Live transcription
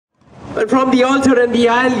But from the altar and the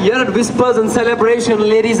aisle, here it whispers in celebration,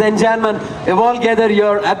 ladies and gentlemen, we've all gathered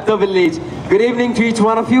here at the village. Good evening to each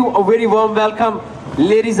one of you, a very warm welcome.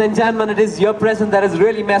 Ladies and gentlemen, it is your presence that is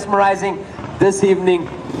really mesmerizing this evening.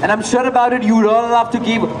 And I'm sure about it, you would all love to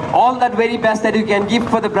give all that very best that you can give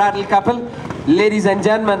for the bridal couple. Ladies and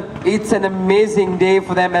gentlemen, it's an amazing day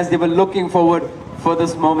for them as they were looking forward for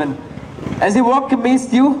this moment. As they walk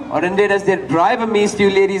amidst you, or indeed as they drive amidst you,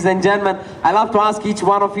 ladies and gentlemen, I love to ask each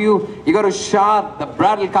one of you, you got to shower the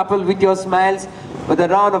bridal couple with your smiles, with a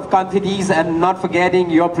round of confettis and not forgetting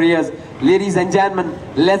your prayers. Ladies and gentlemen,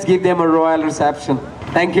 let's give them a royal reception.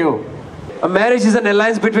 Thank you. A marriage is an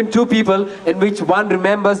alliance between two people in which one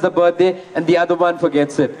remembers the birthday and the other one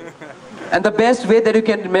forgets it. And the best way that you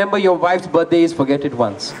can remember your wife's birthday is forget it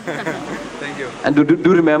once. Thank you. And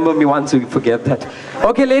do remember me once you forget that.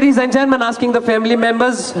 Okay, ladies and gentlemen, asking the family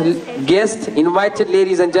members, guests, invited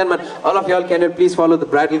ladies and gentlemen, all of y'all, can you please follow the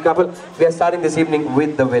bridal couple? We are starting this evening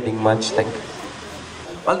with the wedding march. Thank you.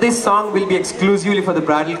 Well, this song will be exclusively for the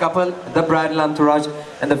bridal couple, the bridal entourage,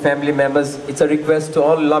 and the family members. It's a request to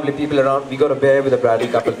all lovely people around. We got to bear with the bridal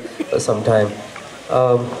couple for some time.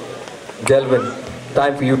 Delvin,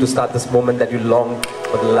 time for you to start this moment that you longed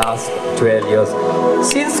for the last 12 years.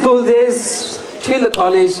 Since school days till the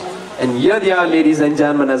college, and here they are, ladies and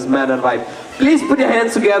gentlemen, as man and wife. Please put your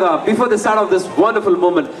hands together before the start of this wonderful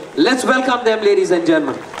moment. Let's welcome them, ladies and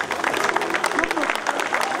gentlemen.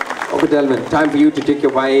 Okay, Delvin, time for you to take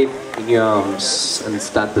your wife in your arms and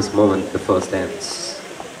start this moment, the first dance.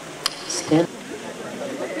 Stand.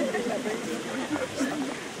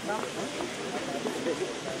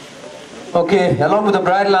 Okay, along with the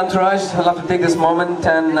bridal entourage, I'd love to take this moment,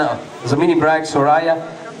 and there's a mini bride, Soraya,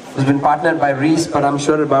 who's been partnered by Reese, but I'm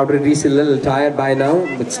sure about it, Reese is a little tired by now.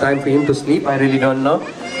 It's time for him to sleep, I really don't know.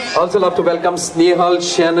 Also love to welcome Snehal,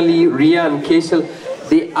 Shanali, Ria and Keshal.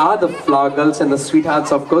 They are the flower girls and the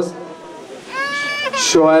sweethearts, of course.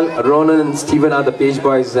 Shoel, Ronan and Stephen are the page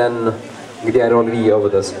boys, and they are already here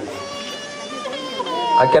with us.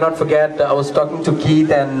 I cannot forget, I was talking to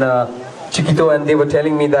Keith and Chiquito, and they were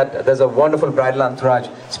telling me that there's a wonderful bridal entourage,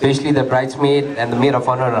 especially the bridesmaid and the maid of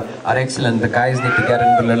honor are excellent. The guys need to get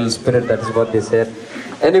into a little spirit, that is what they said.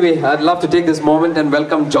 Anyway, I'd love to take this moment and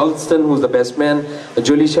welcome Jolston, who's the best man,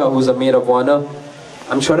 Julisha, who's the maid of honor.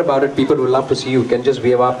 I'm sure about it, people would love to see you. You can just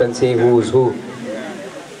wave up and say who's who.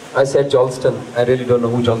 I said Jolston. I really don't know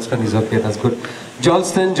who Jolston is. Okay, that's good.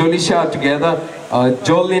 Jolston, Jolisha are together.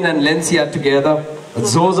 Jolin and Lency are together.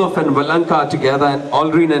 Zozef and Valanka are together. And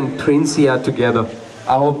Aldrin and Trincy are together.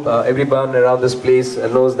 I hope everyone around this place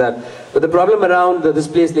knows that. But the problem around this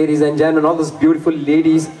place, ladies and gentlemen, all those beautiful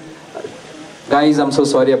ladies, guys, I'm so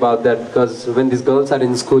sorry about that, because when these girls are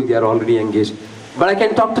in school, they are already engaged. But I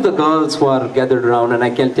can talk to the girls who are gathered around, and I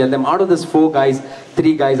can tell them, out of these 4 guys,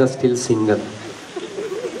 3 guys are still single.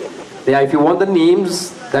 Yeah, if you want the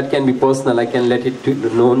names, that can be personal. I can let it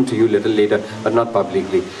known to you a little later, but not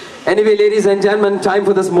publicly. Anyway, ladies and gentlemen, time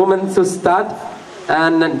for this moment to start.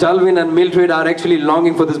 And Jalvin and Mildred are actually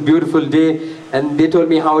longing for this beautiful day. And they told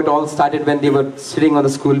me how it all started when they were sitting on the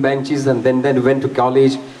school benches, and then they went to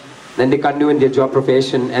college. Then they continue in their job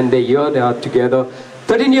profession, and they are together.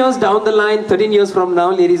 13 years down the line, 13 years from now,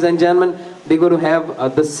 ladies and gentlemen, they're going to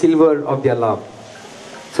have the silver of their love.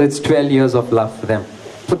 So it's 12 years of love for them.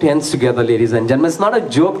 Put hands together, ladies and gentlemen. It's not a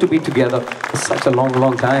joke to be together for such a long,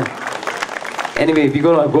 long time. Anyway, we're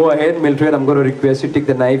going to go ahead, Mildred. I'm going to request you to take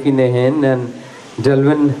the knife in your hand, and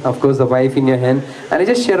Jalvin, of course, the wife in your hand. And I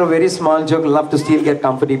just share a very small joke. Love to still get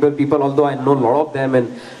comfortable people, although I know a lot of them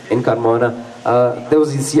in Carmona. There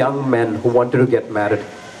was this young man who wanted to get married,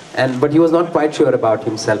 but he was not quite sure about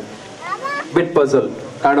himself. Bit puzzled,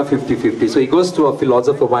 kind of 50-50. So he goes to a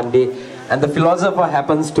philosopher one day, and the philosopher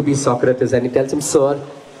happens to be Socrates, and he tells him, "Sir,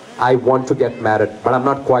 I want to get married, but I'm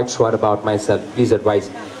not quite sure about myself. Please advise."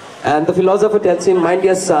 And the philosopher tells him, "My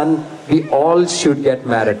dear son, we all should get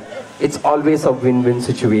married. It's always a win-win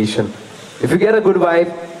situation. If you get a good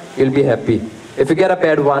wife, you'll be happy. If you get a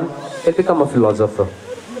bad one, you'll become a philosopher."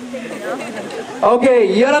 Okay,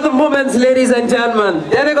 here are the moments, ladies and gentlemen.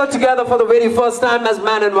 There we go together for the very first time as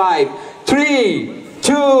man and wife. 3,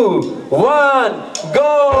 2, 1,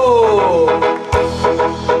 go!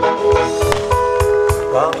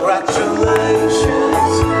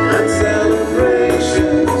 Congratulations and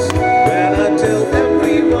celebrations when I tell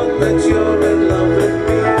everyone that you're in love with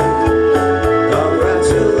me.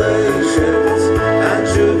 Congratulations and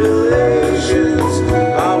jubilations.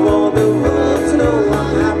 I want the world to know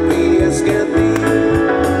I'm happy as can be.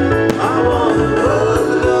 I want the world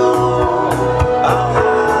to know I'm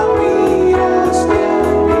happy as can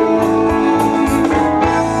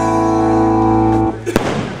be.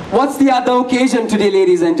 What's the other occasion today,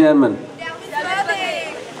 ladies and gentlemen?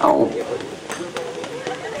 Oh.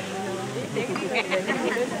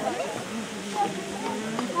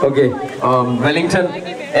 Okay, Wellington,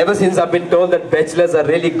 ever since I've been told that bachelors are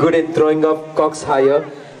really good in throwing off cocks higher,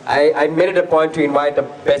 I made it a point to invite a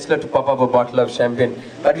bachelor to pop up a bottle of champagne.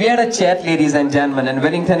 But we had a chat, ladies and gentlemen, and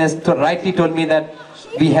Wellington has rightly told me that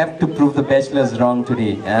we have to prove the bachelors wrong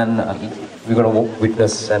today. And we're going to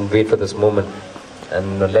witness and wait for this moment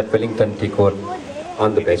and let Wellington take over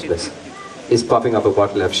on the bachelors. He's popping up a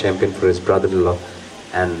bottle of champagne for his brother-in-law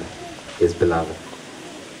and his beloved.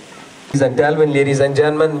 Ladies and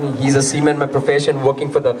gentlemen, he's a seaman by profession, working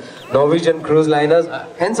for the Norwegian cruise liners. A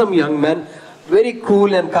handsome young man, very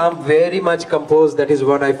cool and calm, very much composed. That is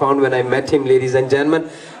what I found when I met him, ladies and gentlemen.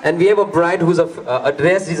 And we have a bride who's a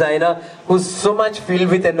dress designer, who's so much filled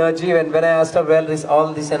with energy. And when I asked her, where does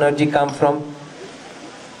all this energy come from?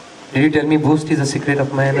 Did you tell me Boost is the secret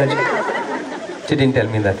of my energy? She didn't tell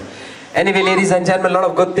me that. Anyway, ladies and gentlemen, a lot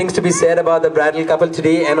of good things to be said about the bridal couple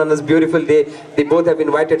today, and on this beautiful day, they both have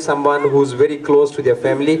invited someone who's very close to their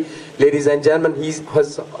family. Ladies and gentlemen, he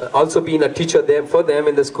has also been a teacher there for them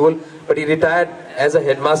in the school, but he retired as a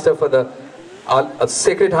headmaster for the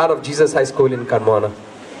Sacred Heart of Jesus High School in Carmona.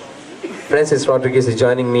 Francis Rodriguez is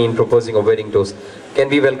joining me in proposing a wedding toast. Can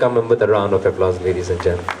we welcome him with a round of applause, ladies and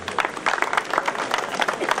gentlemen?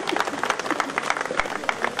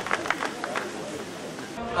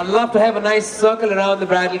 I'd love to have a nice circle around the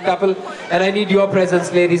bridal couple, and I need your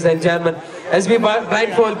presence, ladies and gentlemen. As we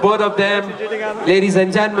blindfold both of them, ladies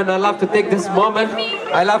and gentlemen, I'd love to take this moment.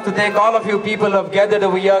 I'd love to thank all of you people who have gathered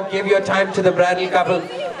over here, gave your time to the bridal couple.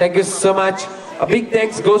 Thank you so much. A big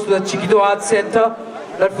thanks goes to the Chiquito Arts Center,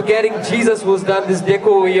 not forgetting Jesus who's done this deco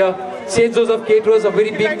over here. St. Joseph Caterers, a very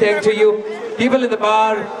big thank to you. People in the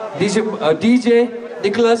bar, DJ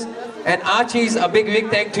Nicholas, and Archie's, a big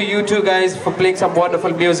thank to you two guys for playing some wonderful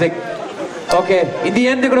music. Okay, in the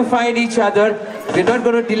end they're going to find each other. We're not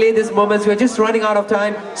going to delay this moment. We're just running out of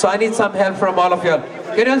time, so I need some help from all of you.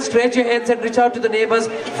 Can you all stretch your hands and reach out to the neighbors,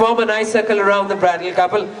 form a nice circle around the bridal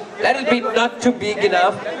couple. That'll be not too big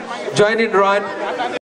enough. Join in, Ron.